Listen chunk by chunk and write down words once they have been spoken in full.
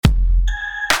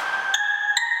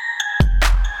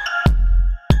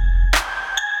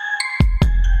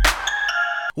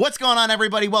What's going on,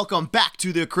 everybody? Welcome back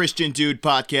to the Christian Dude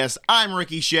Podcast. I'm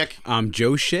Ricky Schick. I'm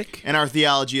Joe Schick. And our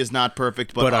theology is not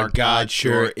perfect, but our God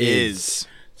sure is.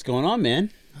 What's going on, man?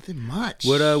 Nothing much.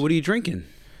 What are you drinking?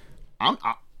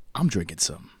 I'm drinking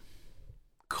some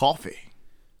coffee.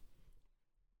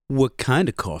 What kind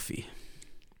of coffee?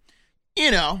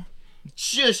 You know,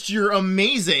 just your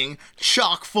amazing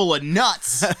chock full of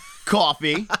nuts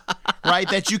coffee, right?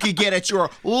 That you could get at your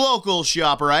local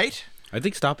shop, right? I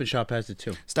think Stop and Shop has it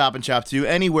too. Stop and Shop too.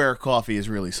 Anywhere coffee is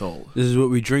really sold. This is what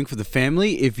we drink for the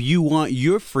family. If you want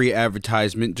your free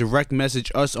advertisement, direct message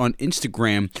us on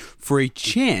Instagram for a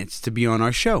chance to be on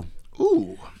our show.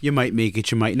 Ooh. You might make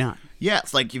it, you might not. Yeah,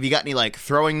 it's like if you got any like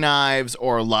throwing knives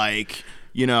or like,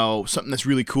 you know, something that's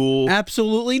really cool.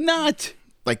 Absolutely not.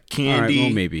 Like candy. All right,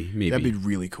 well, maybe. That'd be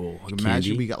really cool. Like,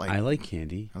 imagine we got like... I like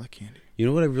candy. I like candy. You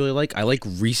know what I really like? I like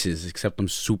Reese's, except I'm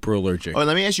super allergic. Oh,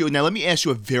 let me ask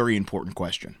you a very important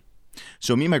question.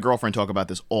 So me and my girlfriend talk about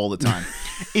this all the time.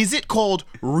 Is it called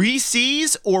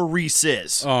Reese's or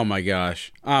Reese's? Oh my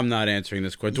gosh. I'm not answering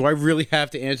this question. Do I really have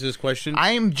to answer this question?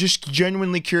 I am just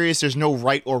genuinely curious. There's no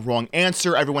right or wrong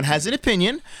answer. Everyone has an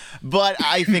opinion, but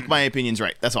I think my opinion's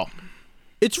right. That's all.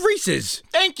 It's Reese's.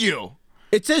 Thank you.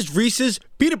 It says Reese's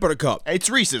Peanut Butter Cup. It's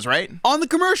Reese's, right? On the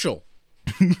commercial.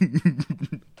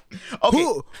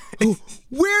 Okay.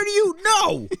 Where do you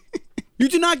know? You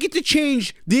do not get to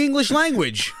change the English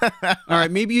language. All right,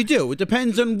 maybe you do. It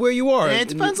depends on where you are. It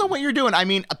depends on what you're doing. I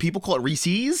mean, people call it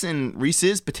Reese's and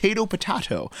Reese's potato.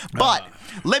 But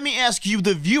let me ask you,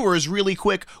 the viewers, really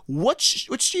quick, which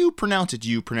do you pronounce it? Do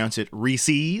you pronounce it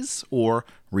Reese's or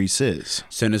Reese's?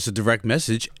 Send us a direct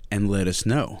message and let us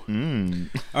know.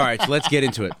 All right, so let's get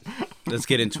into it. I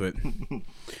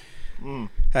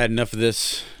had enough of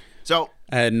this.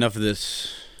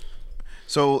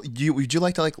 So, would you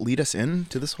like to lead us in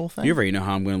to this whole thing? You already know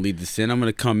how I'm going to lead this in. I'm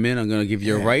going to come in. I'm going to give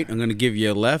you a right. I'm going to give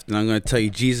you a left. And I'm going to tell you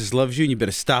Jesus loves you and you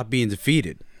better stop being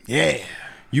defeated. Yeah.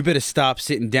 You better stop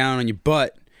sitting down on your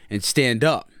butt and stand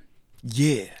up.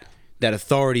 Yeah. That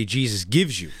authority Jesus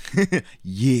gives you.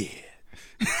 Yeah.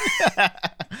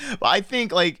 Well, I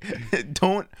think,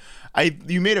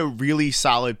 you made a really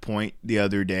solid point the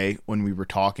other day when we were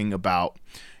talking about,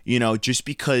 you know, just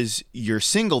because you're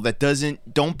single,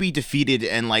 don't be defeated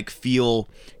and feel,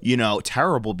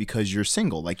 terrible because you're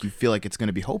single. Like, you feel like it's going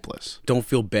to be hopeless. Don't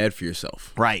feel bad for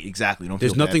yourself. Right, exactly.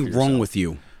 There's nothing wrong with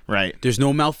you. Right. There's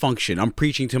no malfunction. I'm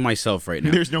preaching to myself right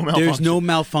now. There's no malfunction. There's no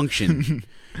malfunction.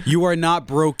 You are not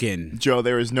broken. Joe,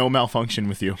 there is no malfunction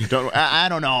with you. I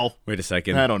don't know. Wait a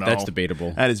second. I don't know. That's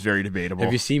debatable. That is very debatable.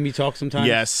 Have you seen me talk sometimes?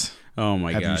 Yes. Oh,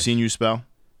 my God. Have you seen you spell?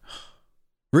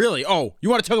 Really? Oh, you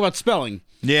want to talk about spelling?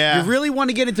 Yeah. You really want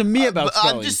to get into me about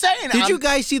spelling? I'm just saying. Did you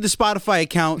guys see the Spotify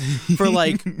account for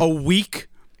a week?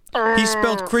 He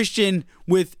spelled Christian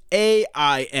with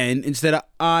A-I-N instead of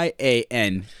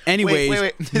I-A-N. Anyways,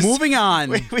 wait. Moving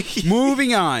on.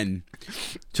 Moving on.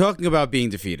 Talking about being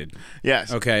defeated.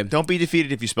 Yes. Okay. Don't be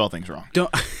defeated if you spell things wrong.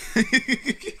 Don't.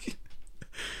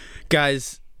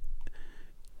 Guys,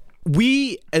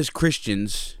 we as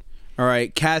Christians, all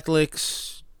right,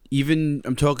 Catholics, even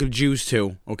I'm talking to Jews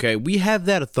too, okay, we have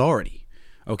that authority,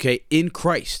 okay, in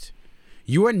Christ.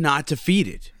 You are not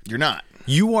defeated. You're not.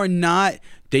 You are not,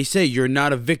 they say you're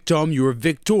not a victim, you're a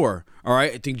victor. All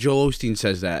right, I think Joel Osteen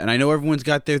says that. And I know everyone's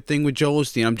got their thing with Joel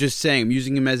Osteen. I'm just saying, I'm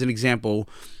using him as an example.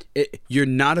 You're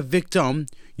not a victim,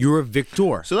 you're a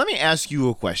victor. So let me ask you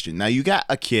a question. Now, you got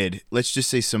a kid, let's just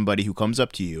say somebody who comes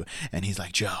up to you, and he's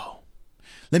like, Joe,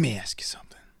 let me ask you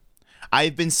something.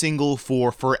 I've been single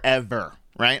for forever,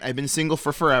 right? I've been single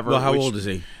for forever. Well, how old is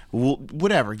he?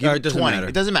 Whatever. Give him 20. Matter.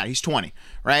 It doesn't matter. He's 20,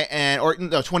 right? Or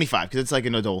 25, because it's like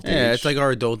an adult age. Yeah, it's like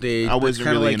our adult age. I wasn't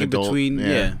really an adult. Between,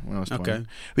 yeah. When I was 20. Okay.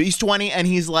 But he's 20, and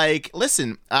he's like,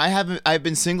 listen, I've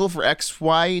been single for X,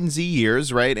 Y, and Z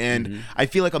years, right? And I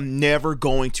feel like I'm never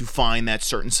going to find that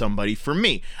certain somebody for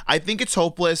me. I think it's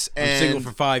hopeless. And I'm single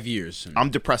for 5 years.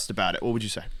 I'm depressed about it. What would you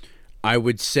say? I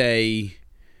would say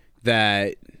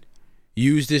that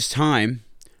use this time,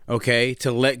 okay,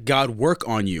 to let God work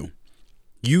on you.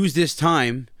 Use this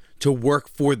time to work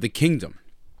for the kingdom,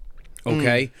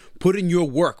 okay? Put in your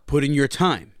work, put in your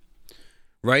time,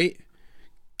 right?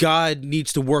 God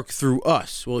needs to work through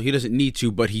us. Well, he doesn't need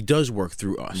to, but he does work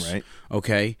through us, right?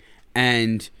 Okay?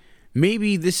 And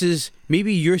maybe this is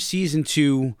your season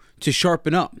to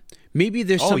sharpen up. Maybe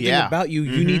there's something about you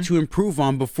need to improve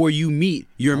on before you meet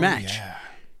your match. Yeah.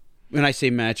 When I say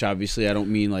match, obviously, I don't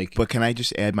mean like. But can I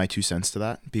just add my 2 cents to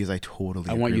that? Because I totally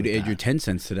I want you to agree with add your 10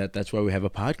 cents to that. That's why we have a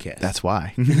podcast. That's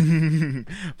why.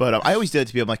 But I always do it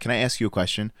to people. I'm like, can I ask you a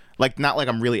question? Like, not like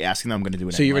I'm really asking them. I'm going to do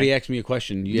it So anyway. you already asked me a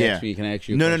question. You asked me, can I ask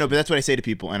you a question? No. But that's what I say to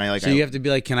people. And I like. So you have to be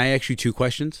like, can I ask you 2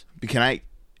 questions? Can I?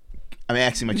 I'm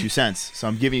asking my 2 cents, so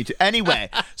I'm giving you 2. Anyway,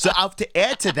 so to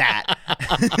add to that,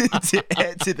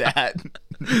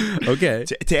 Okay.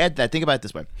 to add that, think about it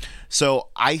this way. So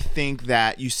I think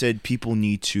that you said people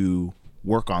need to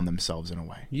work on themselves in a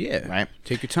way. Yeah. Right?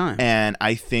 Take your time. And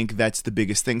I think that's the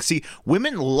biggest thing. See,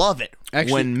 women love it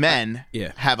when men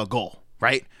have a goal.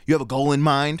 Right? You have a goal in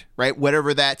mind, right? Whether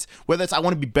it's I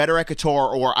want to be better at guitar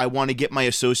or I want to get my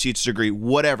associate's degree,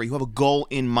 whatever. You have a goal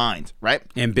in mind, right?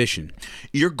 Ambition.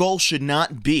 Your goal should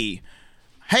not be,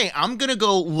 hey, I'm going to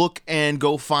go look and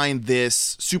go find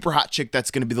this super hot chick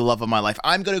that's going to be the love of my life.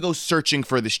 I'm going to go searching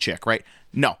for this chick, right?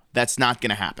 No, that's not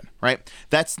going to happen, right?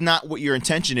 That's not what your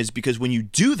intention is, because when you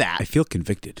do that... I feel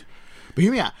convicted. But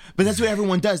hear me out. But that's what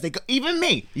everyone does. They go, even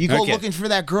me. You go looking for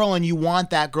that girl, and you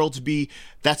want that girl to be,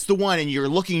 that's the one, and you're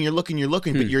looking,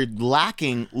 but you're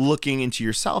lacking looking into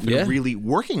yourself and really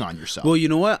working on yourself. Well, you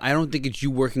know what? I don't think it's you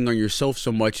working on yourself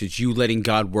so much. It's you letting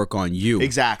God work on you.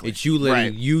 Exactly. It's you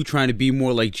letting you trying to be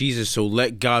more like Jesus. So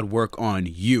let God work on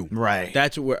you. Right.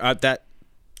 That's where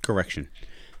correction.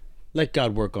 Let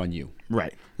God work on you.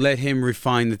 Right. Let Him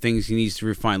refine the things He needs to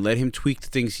refine. Let Him tweak the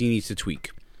things He needs to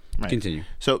tweak. Right. Continue.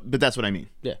 So, but that's what I mean.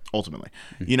 Yeah. Ultimately,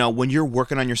 you know, when you're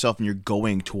working on yourself and you're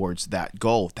going towards that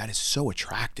goal, that is so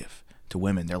attractive to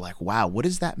women. They're like, wow, what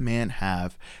does that man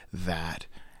have that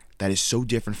is so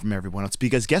different from everyone else?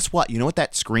 Because guess what? You know what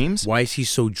that screams? Why is he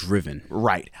so driven?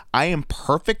 Right. I am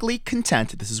perfectly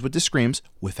content. This is what this screams,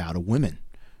 without a woman,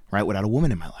 right? Without a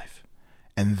woman in my life.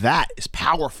 And that is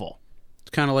powerful.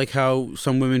 It's kind of like how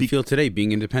some women feel today,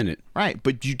 being independent. Right.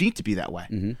 But you need to be that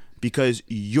way. Because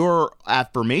your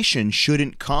affirmation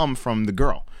shouldn't come from the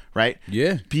girl, right?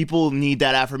 Yeah. People need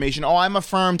that affirmation. Oh, I'm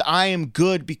affirmed. I am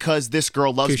good because this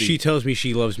girl loves me. Because she tells me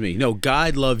she loves me. No,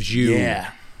 God loves you.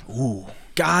 Yeah. Ooh.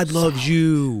 God loves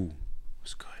you.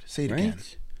 That's good. Say it again.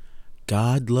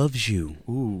 God loves you.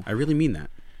 Ooh. I really mean that.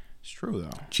 It's true,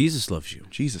 though. Jesus loves you.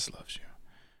 Jesus loves you.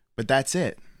 But that's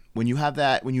it. When you have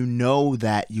that, when you know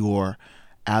that your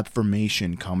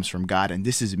affirmation comes from God, and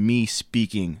this is me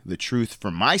speaking the truth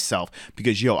for myself,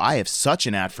 because I have such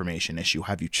an affirmation issue.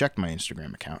 Have you checked my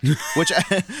Instagram account?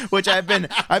 which I've been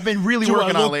really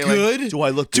working on lately. Good? Do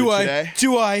I look good today?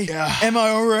 Do I? Yeah. Am I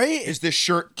all right? Is this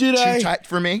shirt too tight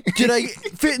for me? Did I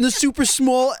fit in the super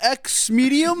small X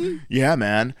medium? Yeah,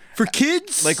 man. For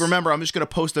kids? Like, remember, I'm just gonna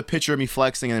post a picture of me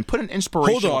flexing and then put an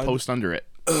inspirational post under it.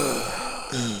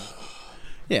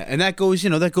 Yeah, and that goes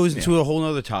into a whole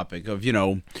other topic of,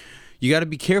 you got to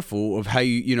be careful of how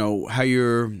how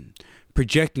you're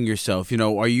projecting yourself.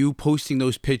 Are you posting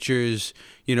those pictures,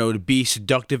 to be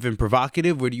seductive and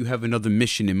provocative, or do you have another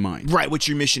mission in mind? Right. What's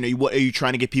your mission? Are you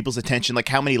trying to get people's attention? Like,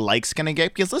 how many likes can I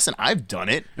get? Because listen, I've done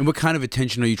it. And what kind of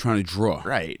attention are you trying to draw?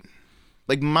 Right.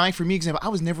 Like for me example, I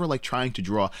was never like trying to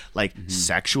draw like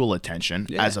sexual attention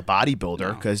as a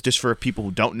bodybuilder, because just for people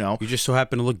who don't know, you just so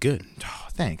happen to look good. Oh,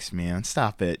 thanks, man.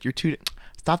 Stop it.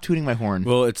 Stop tooting my horn.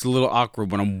 Well, it's a little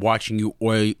awkward when I'm watching you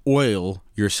oil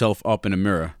yourself up in a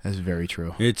mirror. That's very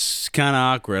true. It's kind of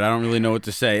awkward. I don't really know what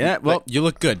to say. Yeah, well, you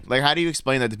look good. Like, how do you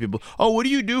explain that to people? Oh, what do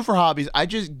you do for hobbies? I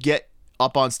just get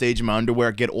up on stage in my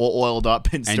underwear, get all oiled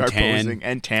up, and start posing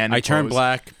and tan. I turn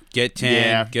black. Get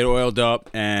tan, get oiled up,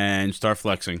 and start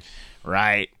flexing.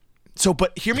 Right. So,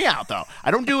 but hear me out, though.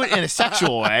 I don't do it in a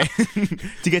sexual way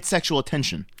to get sexual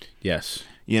attention. Yes.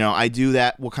 I do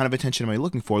that. What kind of attention am I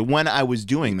looking for? When I was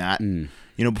doing that,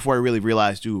 before I really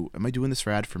realized, am I doing this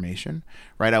for affirmation?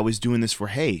 Right? I was doing this for,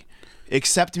 hey,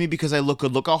 accept me because I look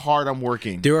good. Look how hard I'm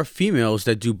working. There are females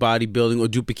that do bodybuilding or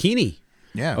do bikini.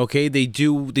 Yeah. Okay? They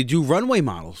do runway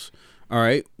models. All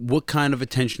right, what kind of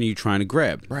attention are you trying to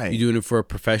grab? Right. You doing it for a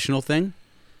professional thing,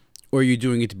 or are you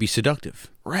doing it to be seductive?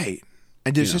 Right.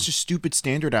 And there's such a stupid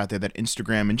standard out there that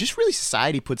Instagram and just really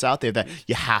society puts out there that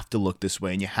you have to look this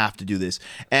way and you have to do this.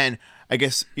 And I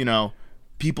guess,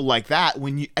 people like that,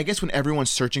 when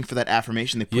everyone's searching for that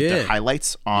affirmation, they put their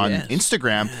highlights on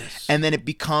Instagram, and then it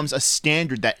becomes a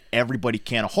standard that everybody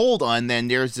can't hold on. Then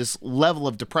there's this level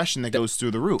of depression that goes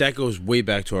through the roof. That goes way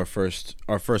back to our first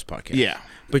podcast. Yeah.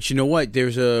 But you know what?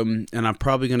 There's and I'm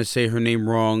probably going to say her name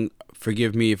wrong.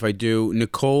 Forgive me if I do.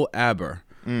 Nicole Aber.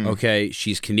 Okay,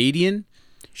 she's Canadian.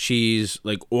 She's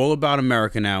like all about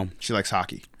America now. She likes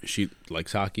hockey. She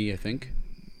likes hockey, I think.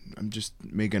 I'm just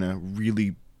making a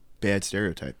really bad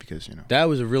stereotype because, you know. That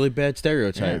was a really bad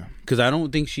stereotype because I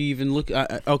don't think she even looked.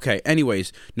 Okay,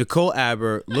 anyways, Nicole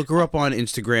Aber, look her up on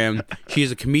Instagram. She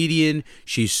is a comedian.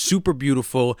 She's super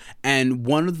beautiful. And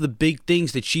one of the big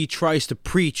things that she tries to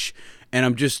preach, and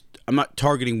I'm not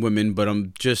targeting women, but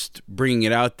I'm just bringing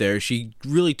it out there. She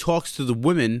really talks to the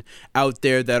women out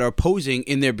there that are posing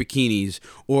in their bikinis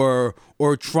or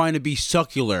trying to be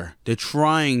succular. They're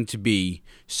trying to be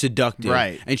seductive.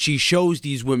 Right. And she shows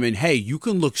these women, hey, you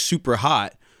can look super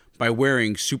hot by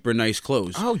wearing super nice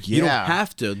clothes. Oh, yeah. You don't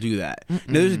have to do that. Now,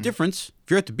 there's a difference.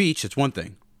 If you're at the beach, it's one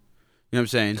thing. You know what I'm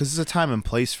saying? Because there's a time and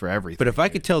place for everything. But if I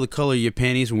could tell the color of your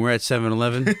panties when we're at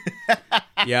 7-Eleven,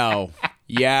 yo.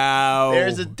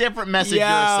 There's a different message you're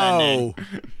sending.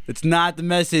 It's not the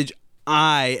message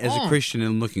I, as a Christian,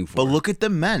 am looking for. But look at the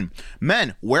men.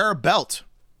 Men, wear a belt.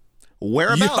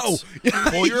 Wear a belt.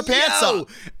 Pull your pants up.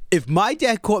 If my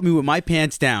dad caught me with my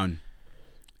pants down,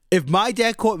 if my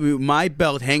dad caught me with my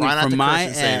belt hanging Try not from to my curse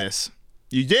and say this.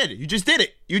 You did. You just did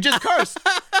it. You just cursed.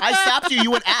 I stopped you.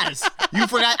 You went as. You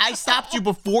forgot. I stopped you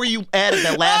before you added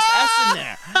that last S in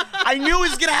there. I knew it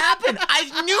was going to happen.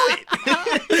 I knew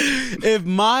it. If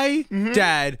my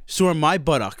dad saw my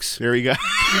buttocks, There we go.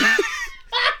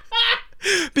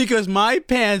 because my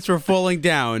pants were falling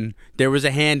down, there was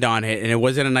a hand on it, and it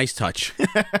wasn't a nice touch.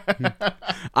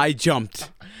 I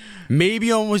jumped.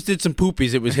 Maybe almost did some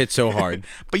poopies. It was hit so hard.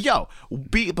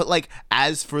 But like,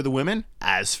 as for the women,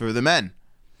 as for the men.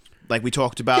 Like we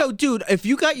talked about. Yo, dude, if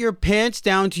you got your pants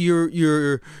down to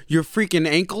your freaking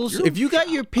ankles, if you got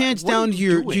your pants down to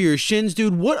your shins,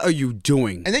 dude, what are you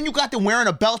doing? And then you got them wearing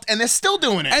a belt, and they're still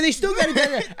doing it. And they still got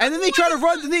it. And then they try to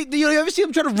run. You ever see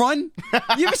them try to run?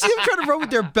 You ever see them try to run with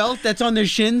their belt that's on their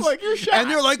shins? Like you're shot. And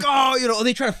they're like, and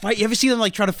they try to fight. You ever see them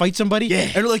like try to fight somebody? Yeah.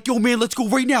 And they're like, yo, man, let's go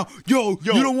right now. Yo,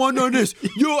 you don't want none of this.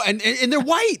 Yo, and they're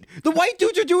white. The white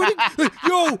dudes are doing it. Like,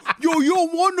 yo, you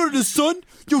don't want none of this, son.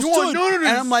 Yo, son. want none of this.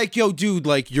 And I'm like, yo, dude,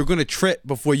 like, you're gonna trip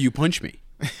before you punch me.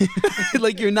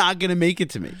 Like, you're not gonna make it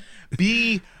to me.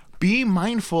 Be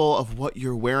mindful of what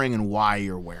you're wearing and why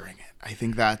you're wearing it. I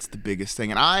think that's the biggest thing.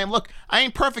 And I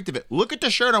ain't perfect of it. Look at the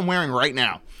shirt I'm wearing right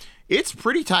now. It's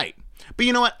pretty tight. But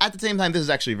you know what? At the same time, this is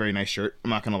actually a very nice shirt. I'm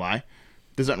not gonna lie.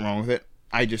 There's nothing wrong with it.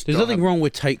 There's nothing wrong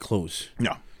with tight clothes.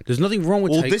 No. There's nothing wrong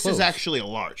with tight clothes. Well, this is actually a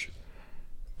large.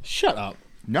 Shut up.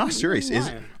 No, serious. Is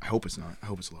it? I hope it's not. I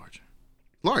hope it's large.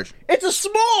 Large. It's a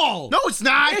small. No, it's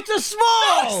not. It's a small.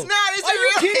 No, it's not. Is Are it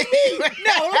you really? kidding me?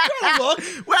 No, I'm trying to look.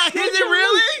 Wait, is it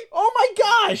really? Oh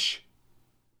my gosh.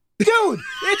 Dude,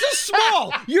 it's a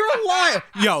small. You're a liar.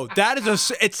 Yo, that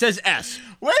is it says S.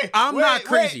 Wait. I'm not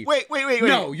crazy. Wait.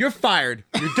 No, you're fired.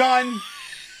 You're done.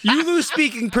 You lose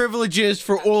speaking privileges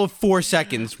for all of 4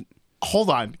 seconds.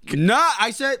 Hold on. Nah, I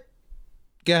said.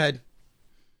 Go ahead.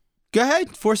 Go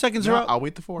ahead. 4 seconds are up. I'll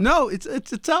wait the 4. No, it's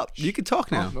up. You can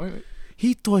talk now. Oh, wait.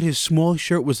 He thought his small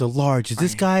shirt was a large. Is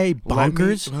this guy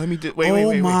bonkers? Wait. Oh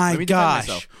Let my me defend gosh.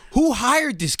 myself. Who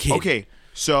hired this kid? Okay,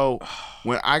 so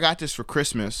when I got this for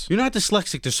Christmas, You're not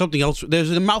dyslexic. There's something else.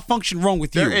 There's a malfunction wrong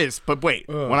with you. there is, but wait.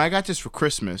 When I got this for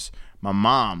Christmas, my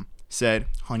mom said,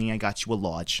 "Honey, I got you a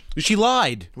large." She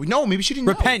lied. No, maybe she didn't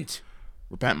know. Repent.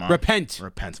 Repent, Mom. Repent,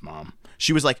 Mom.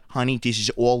 She was like, "Honey, this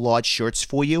is all large shirts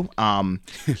for you.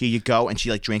 Here you go." And she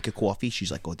like drank a coffee.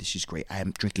 She's like, "Oh, this is great.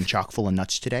 I'm drinking chock full of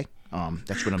nuts today.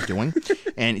 That's what I'm doing.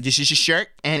 And this is a shirt,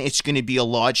 and it's gonna be a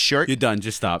large shirt." You're done.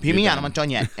 Just stop. Hear You're me out. done. I'm not done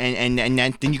yet. And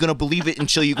then you're gonna believe it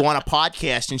until you go on a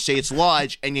podcast and say it's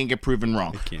large, and then get proven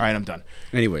wrong. All right, I'm done.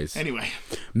 Anyways, Anyway,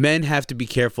 men have to be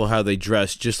careful how they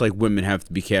dress, just like women have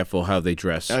to be careful how they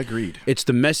dress. Agreed. It's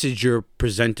the message you're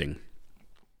presenting.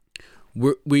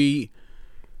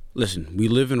 Listen, we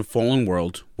live in a fallen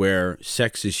world where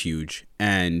sex is huge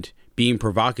and being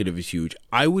provocative is huge.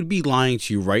 I would be lying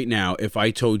to you right now if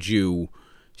I told you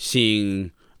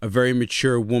seeing a very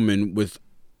mature woman with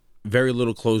very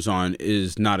little clothes on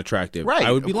is not attractive. Right,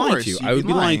 I would be of lying course, to you. you'd I would be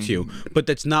be lying lying. to you. But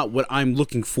that's not what I'm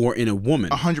looking for in a woman.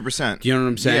 100%. Do you know what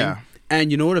I'm saying? Yeah.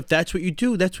 And you know what? If that's what you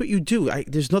do, that's what you do.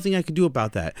 There's nothing I can do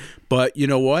about that. But you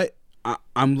know what?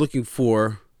 I'm looking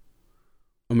for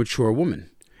a mature woman.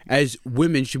 As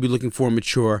women should be looking for a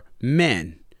mature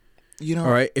man. You know,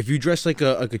 All right. If you dress like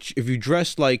if you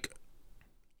dress like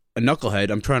a knucklehead,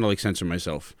 I'm trying to like censor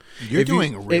myself. You're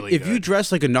doing really If you good.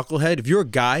 dress like a knucklehead, if you're a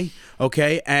guy,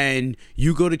 okay, and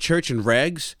you go to church in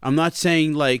rags, I'm not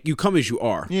saying like you come as you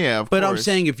are. Yeah, of But I'm course.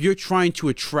 saying if you're trying to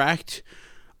attract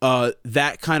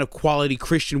that kind of quality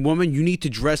Christian woman, you need to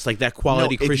dress like that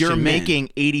quality Christian man. If you're making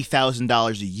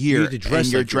 $80,000 a year and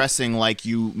you're like dressing like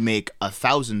you make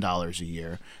 $1,000 a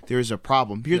year, there's a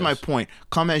problem. Here's my point.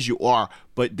 Come as you are,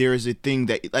 but there is a thing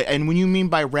that, and when you mean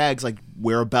by rags, like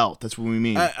wear a belt. That's what we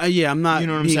mean. Yeah, I'm not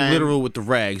being literal with the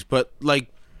rags, but like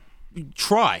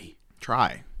try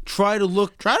to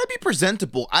look. Try to be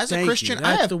presentable. As a Christian,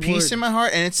 I have peace in my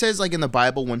heart, and it says like in the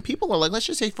Bible, when people are like, let's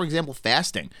just say, for example,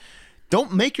 fasting.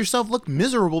 Don't make yourself look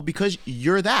miserable because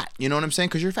you're that. You know what I'm saying?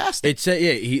 Because you're fasting.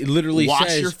 He literally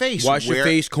says, wash your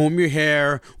face, comb your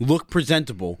hair, look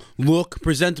presentable.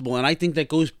 And I think that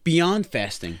goes beyond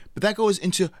fasting. But that goes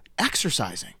into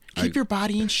exercising. Keep your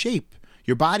body in shape.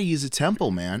 Your body is a temple,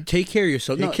 man. Take care of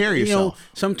yourself. Take care of yourself.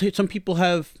 Some people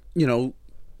have,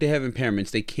 they have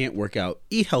impairments. They can't work out.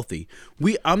 Eat healthy.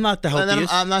 I'm not the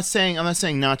healthiest. I'm not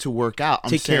saying not to work out.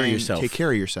 Take care of yourself. Take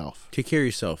care of yourself. Take care of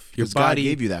yourself. Your body, God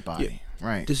gave you that body.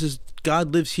 Right.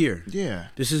 God lives here. Yeah.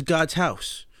 This is God's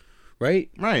house. Right?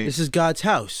 Right. This is God's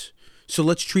house. So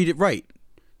let's treat it right.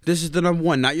 This is the number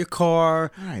one, not your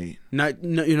car. Right. Not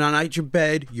your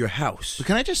bed, your house. But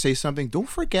can I just say something? Don't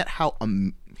forget how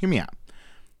hear me out.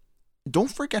 Don't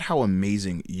forget how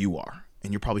amazing you are.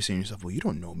 And you're probably saying to yourself, well, you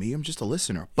don't know me. I'm just a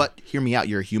listener. But hear me out.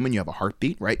 You're a human. You have a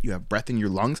heartbeat, right? You have breath in your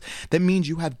lungs. That means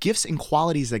you have gifts and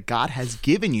qualities that God has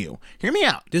given you. Hear me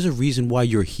out. There's a reason why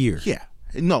you're here. Yeah.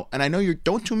 No, and I know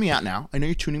don't tune me out now. I know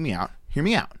you're tuning me out. Hear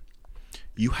me out.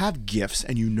 You have gifts,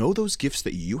 and you know those gifts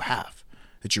that you have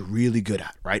that you're really good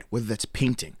at, right? Whether that's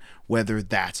painting, whether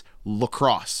that's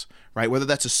lacrosse, right? Whether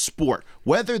that's a sport,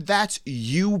 whether that's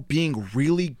you being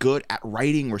really good at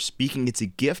writing or speaking, it's a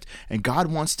gift, and God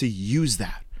wants to use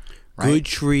that. Right? Good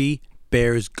tree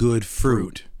bears good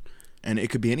fruit. And it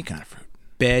could be any kind of fruit.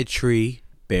 Bad tree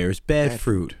bears bad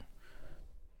fruit.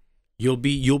 You'll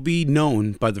be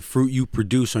known by the fruit you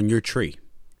produce on your tree.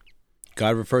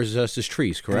 God refers to us as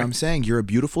trees, correct? And I'm saying you're a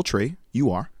beautiful tree. You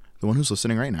are. The one who's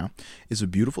listening right now is a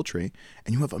beautiful tree,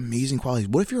 and you have amazing qualities.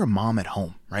 What if you're a mom at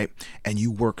home, right? And you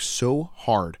work so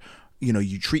hard.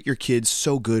 You treat your kids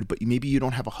so good, but maybe you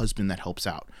don't have a husband that helps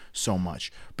out so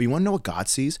much. But you want to know what God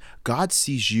sees? God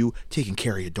sees you taking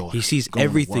care of your daughter. He sees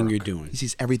everything you're doing. He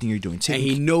sees everything you're doing. And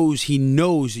he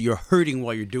knows you're hurting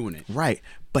while you're doing it. Right.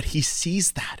 But he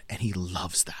sees that, and he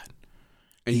loves that.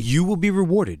 And you will be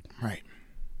rewarded. Right.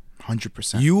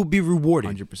 100%. You will be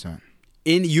rewarded. 100%.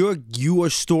 You are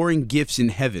storing gifts in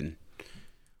heaven.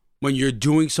 When you're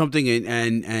doing something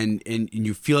and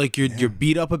you feel like you're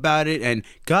beat up about it, and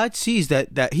God sees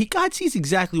God sees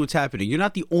exactly what's happening. You're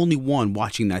not the only one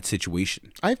watching that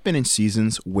situation. I've been in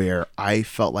seasons where I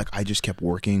felt like I just kept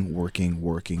working,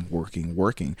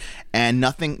 and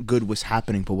nothing good was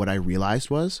happening. But what I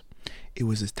realized was it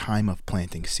was a time of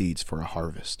planting seeds for a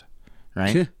harvest,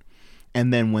 right? Yeah.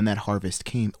 And then when that harvest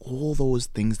came, all those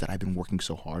things that I've been working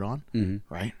so hard on,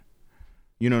 right?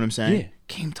 You know what I'm saying? Yeah.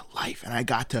 Came to life, and I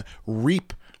got to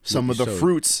reap some of the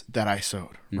fruits that I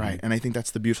sowed, right? And I think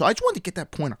that's the beautiful. I just wanted to get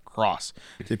that point across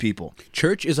to people.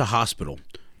 Church is a hospital,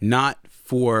 not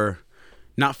for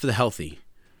the healthy.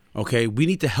 Okay, we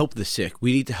need to help the sick.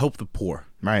 We need to help the poor.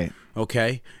 Right.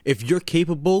 Okay, if you're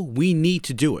capable, we need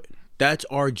to do it. That's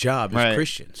our job as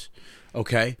Christians.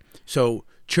 Okay, so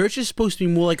church is supposed to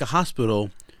be more like a hospital,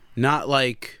 not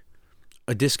like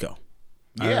a disco.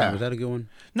 Yeah, was that a good one?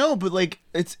 No, but like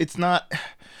it's not.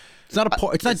 It's not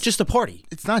It's not just a party.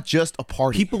 It's not just a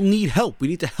party. People need help. We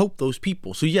need to help those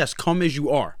people. So yes, come as you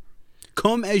are.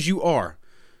 Come as you are,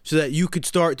 so that you could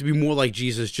start to be more like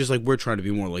Jesus, just like we're trying to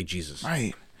be more like Jesus.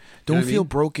 Right. Don't feel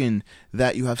broken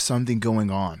that you have something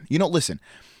going on. Listen,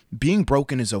 being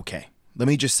broken is okay. Let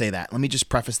me just say that. Let me just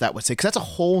preface that with because that's a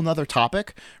whole nother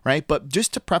topic, right? But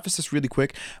just to preface this really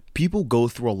quick, people go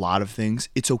through a lot of things.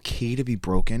 It's okay to be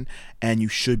broken, and you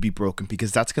should be broken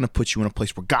because that's going to put you in a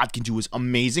place where God can do his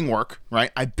amazing work,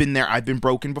 right? I've been there. I've been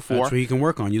broken before. That's where he can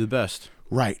work on you the best.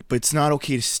 Right. But it's not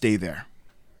okay to stay there,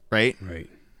 right? Right.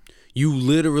 You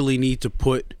literally need to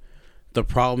put the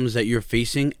problems that you're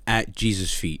facing at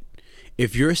Jesus' feet.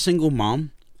 If you're a single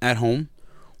mom at home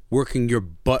working your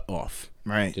butt off,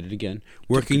 right. Did it again.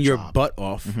 Working your butt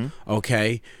off,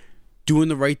 okay? Doing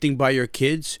the right thing by your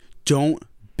kids. Don't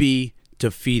be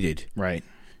defeated. Right.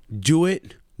 Do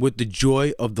it with the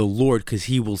joy of the Lord because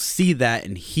he will see that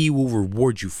and he will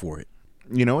reward you for it.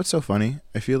 You know what's so funny?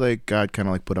 I feel like God kind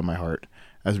of like put on my heart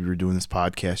as we were doing this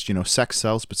podcast, sex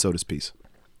sells, but so does peace.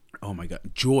 Oh my God.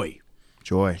 Joy.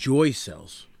 Joy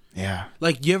sells. Yeah.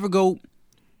 Like you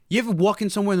ever walk in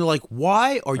somewhere and they're like,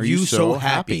 why are you so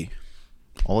happy?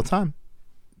 All the time.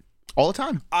 All the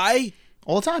time.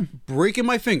 All the time. Breaking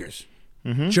my fingers.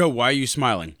 Joe, why are you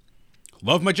smiling?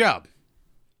 Love my job.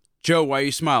 Joe, why are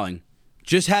you smiling?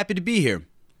 Just happy to be here.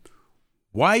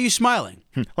 Why are you smiling?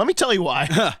 Let me tell you why.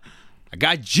 I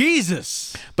got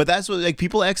Jesus. But that's what, like,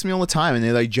 people ask me all the time, and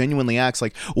they like genuinely ask,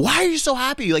 like, why are you so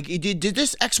happy? Like, did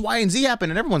this X, Y, and Z happen?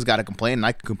 And everyone's got to complain, and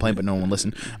I can complain, but no one will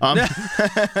listen.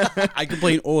 I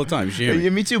complain all the time. Yeah,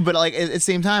 me too. But like at the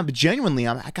same time, but genuinely,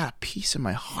 I got a peace in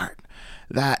my heart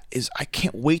that is, I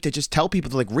can't wait to just tell people,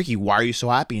 to like, Ricky, why are you so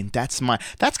happy? And that's kind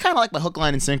of like my hook,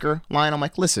 line, and sinker line. I'm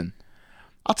like, listen,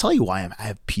 I'll tell you why I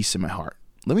have peace in my heart.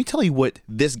 Let me tell you what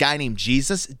this guy named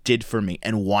Jesus did for me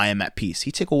and why I'm at peace.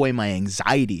 He took away my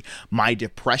anxiety, my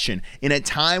depression in a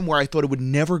time where I thought it would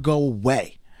never go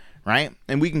away, right?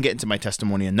 And we can get into my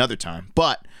testimony another time.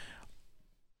 But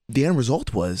the end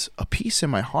result was a peace in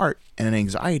my heart and an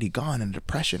anxiety gone and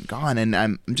depression gone. And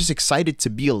I'm just excited to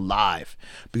be alive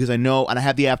because I know and I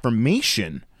have the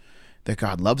affirmation that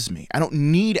God loves me. I don't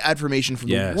need affirmation from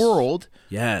the world.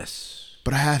 Yes.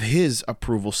 But I have his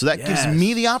approval. So that gives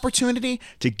me the opportunity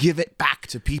to give it back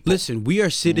to people. Listen, we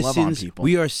are citizens.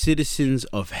 We are citizens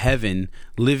of heaven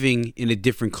living in a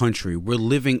different country. We're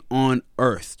living on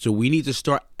earth. So we need to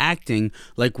start acting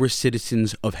like we're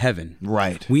citizens of heaven.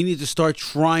 Right. We need to start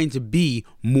trying to be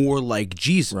more like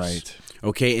Jesus. Right.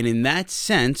 Okay. And in that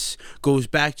sense, goes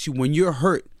back to when you're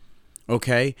hurt,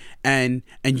 okay, and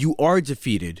you are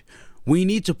defeated, we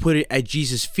need to put it at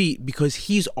Jesus' feet because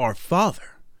he's our Father.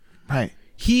 Right.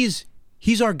 He's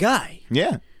our guy.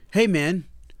 Yeah. Hey, man,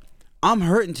 I'm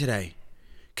hurting today.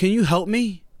 Can you help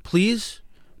me? Please?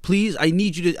 Please? I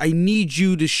need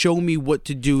you to show me what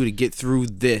to do to get through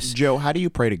this. Joe, how do you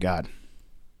pray to God?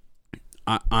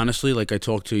 Honestly, like I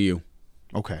talk to you.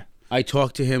 Okay. I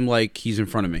talk to him like he's in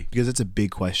front of me. Because it's a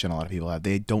big question a lot of people have.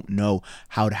 They don't know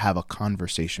how to have a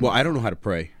conversation. Well, I don't know how to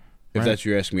pray. If that's what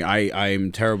you're asking me,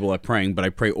 I'm terrible at praying, but I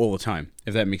pray all the time.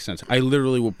 If that makes sense, I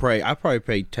literally will pray. I probably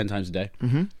pray 10 times a day.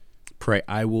 Mm-hmm. Pray.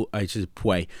 I just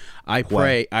pray. I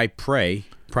pray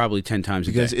probably 10 times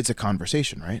a day because it's a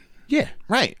conversation, right? Yeah,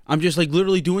 right. I'm just like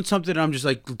literally doing something. And I'm just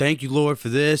like, thank you, Lord, for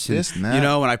this, and that. You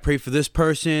know, and I pray for this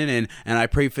person, and I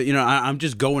pray for I'm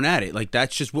just going at it. Like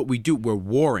that's just what we do. We're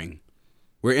warring.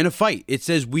 We're in a fight. It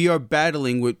says we are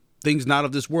battling with things not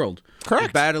of this world. Correct.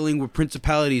 We're battling with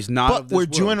principalities not of this world.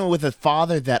 But we're doing it with a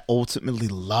father that ultimately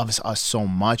loves us so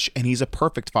much, and he's a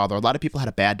perfect father. A lot of people had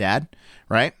a bad dad,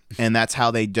 right? And that's how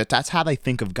they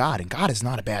think of God. And God is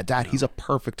not a bad dad. He's a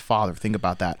perfect father. Think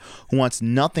about that. Who wants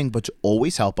nothing but to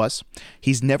always help us.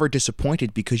 He's never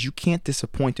disappointed because you can't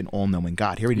disappoint an all-knowing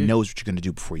God. He already knows what you're going to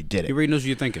do before you did it. He already knows what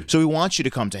you're thinking. So he wants you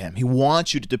to come to him. He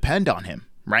wants you to depend on him,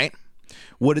 right?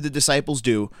 What did the disciples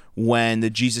do when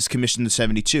Jesus commissioned the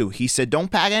 72? He said, don't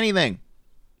pack anything.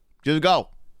 Just go,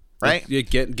 right? Yeah,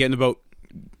 get in the boat.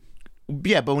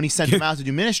 Yeah, but when he sent them out to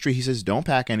do ministry, he says, don't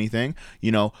pack anything.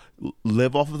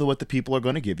 Live off of what the people are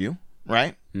going to give you,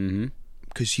 right? Mm-hmm.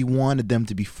 Because he wanted them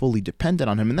to be fully dependent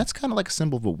on him. And that's kind of like a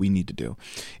symbol of what we need to do,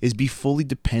 is be fully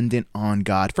dependent on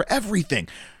God for everything.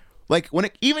 Like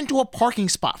even to a parking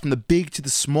spot, from the big to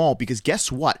the small, because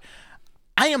guess what?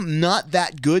 I am not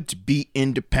that good to be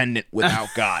independent without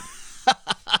God,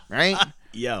 right?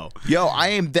 Yo,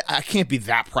 I can't be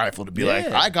that prideful to be like,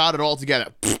 I got it all together.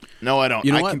 No, I don't.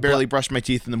 I can barely brush my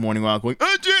teeth in the morning while going,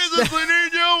 oh, Jesus, I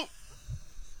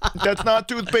need you. That's not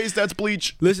toothpaste, that's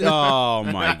bleach. Listen, oh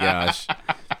my gosh.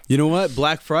 You know what?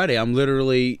 Black Friday,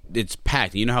 it's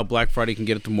packed. You know how Black Friday can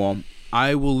get at the mall?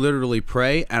 I will literally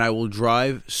pray and I will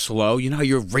drive slow. You know how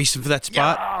you're racing for that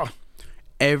spot? Yeah.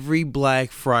 Every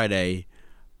Black Friday,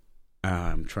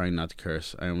 I'm trying not to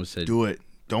curse. I almost said... Do it.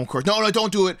 Don't curse. No,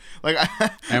 don't do it. Like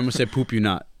I almost said poop you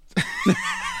not.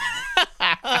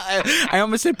 I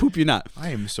almost said poop you not. I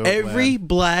am so Every glad.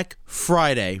 Black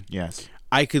Friday, yes,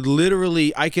 I could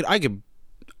literally, I could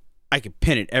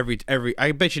pin it every.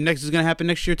 I bet you next is gonna happen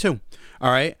next year too.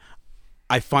 All right,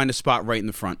 I find a spot right in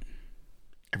the front.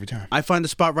 Every time. I find a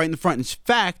spot right in the front. In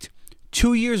fact,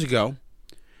 2 years ago,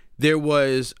 there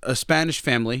was a Spanish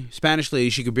lady.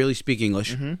 She could barely speak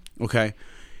English. Mm-hmm. Okay,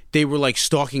 they were like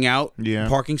stalking out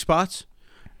parking spots.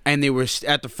 And they were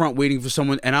at the front waiting for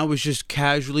someone. And I was just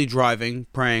casually driving,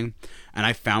 praying. And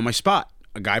I found my spot.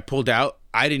 A guy pulled out.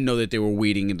 I didn't know that they were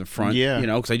waiting in the front. Yeah.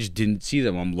 Because I just didn't see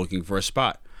them. I'm looking for a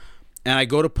spot. And I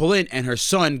go to pull in. And her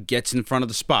son gets in front of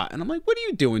the spot. And I'm like, what are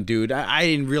you doing, dude? I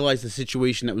didn't realize the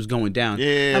situation that was going down.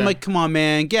 Yeah. I'm like, come on,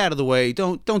 man. Get out of the way.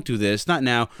 Don't do this. Not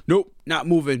now. Nope. Not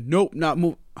moving. Nope. Not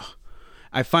moving.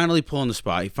 I finally pull in the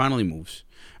spot. He finally moves.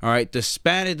 All right,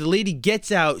 the lady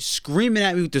gets out screaming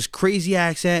at me with this crazy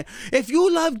accent. If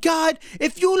you love God, you're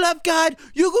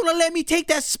going to let me take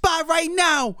that spot right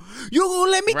now. You're going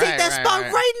to let me take that spot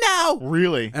right now.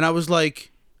 Really? And I was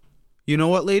like, you know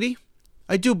what, lady?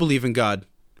 I do believe in God.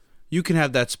 you can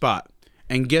have that spot.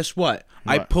 And guess what?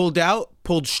 I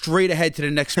pulled straight ahead to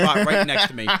the next spot right next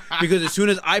to me. Because as soon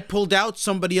as I pulled out,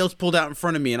 somebody else pulled out in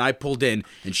front of me, and I pulled in,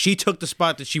 and she took the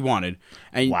spot that she wanted.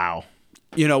 And wow.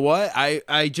 You know what? I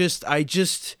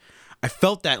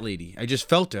felt that lady. I just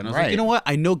felt it. And I was like, you know what?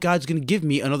 I know God's going to give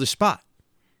me another spot.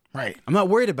 Right. I'm not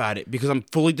worried about it because I'm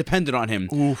fully dependent on him.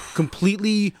 Oof.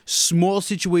 Completely small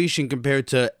situation compared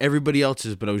to everybody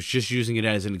else's, but I was just using it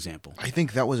as an example. I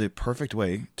think that was a perfect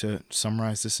way to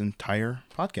summarize this entire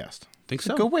podcast. Think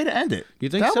so? A good way to end it. You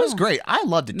think that so? That was great. I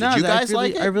loved it. Did you guys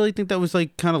like it? I really think that was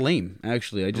like kind of lame,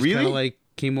 actually. I just kind of like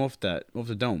came off the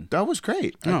dome. That was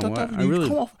great.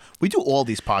 No, we do all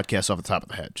these podcasts off the top of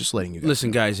the head. Just letting you guys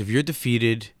listen, guys, if you're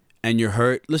defeated and you're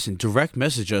hurt, listen, direct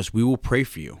message us. We will pray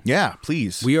for you. Yeah,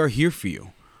 please. We are here for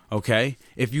you. Okay?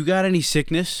 If you got any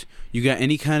sickness, you got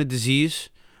any kind of disease,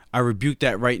 I rebuke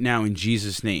that right now in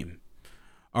Jesus' name.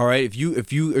 All right?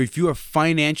 If you are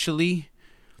financially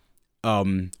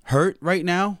hurt right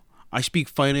now, I speak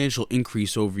financial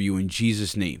increase over you in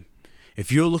Jesus' name.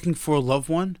 If you're looking for a loved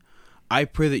one, I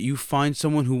pray that you find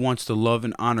someone who wants to love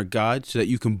and honor God so that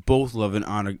you can both love and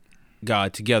honor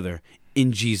God together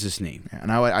in Jesus' name. Yeah,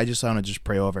 and I just want to just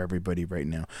pray over everybody right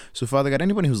now. So, Father God,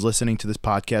 anybody who's listening to this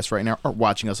podcast right now or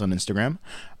watching us on Instagram,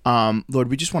 Lord,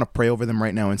 we just want to pray over them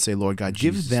right now and say, Lord God,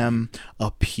 give them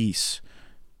a peace,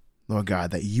 Lord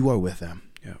God, that you are with them.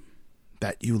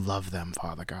 That you love them,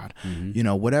 Father God. Mm-hmm. You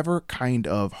know, whatever kind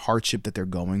of hardship that they're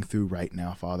going through right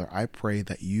now, Father, I pray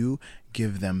that you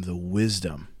give them the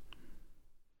wisdom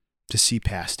to see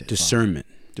past it. Discernment.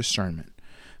 Discernment,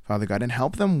 Father God, and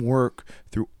help them work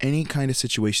through any kind of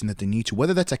situation that they need to,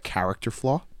 whether that's a character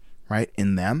flaw, right,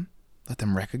 in them, let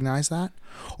them recognize that,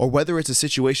 or whether it's a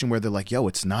situation where they're like, yo,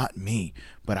 it's not me,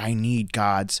 but I need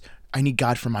God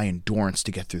for my endurance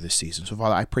to get through this season. So,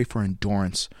 Father, I pray for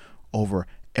endurance over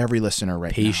every listener right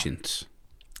now.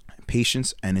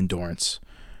 Patience and endurance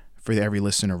for every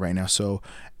listener right now. So,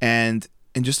 and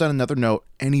just on another note,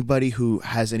 anybody who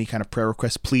has any kind of prayer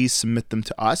requests, please submit them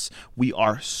to us. We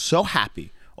are so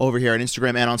happy over here on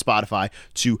Instagram and on Spotify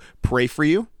to pray for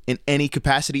you in any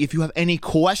capacity. If you have any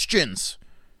questions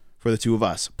for the two of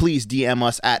us, please DM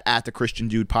us at the Christian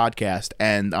Dude Podcast.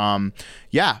 And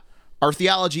our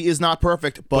theology is not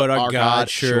perfect, but our God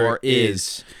sure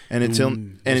is. And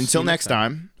until next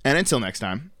time,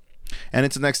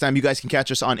 you guys can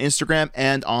catch us on Instagram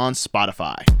and on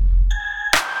Spotify.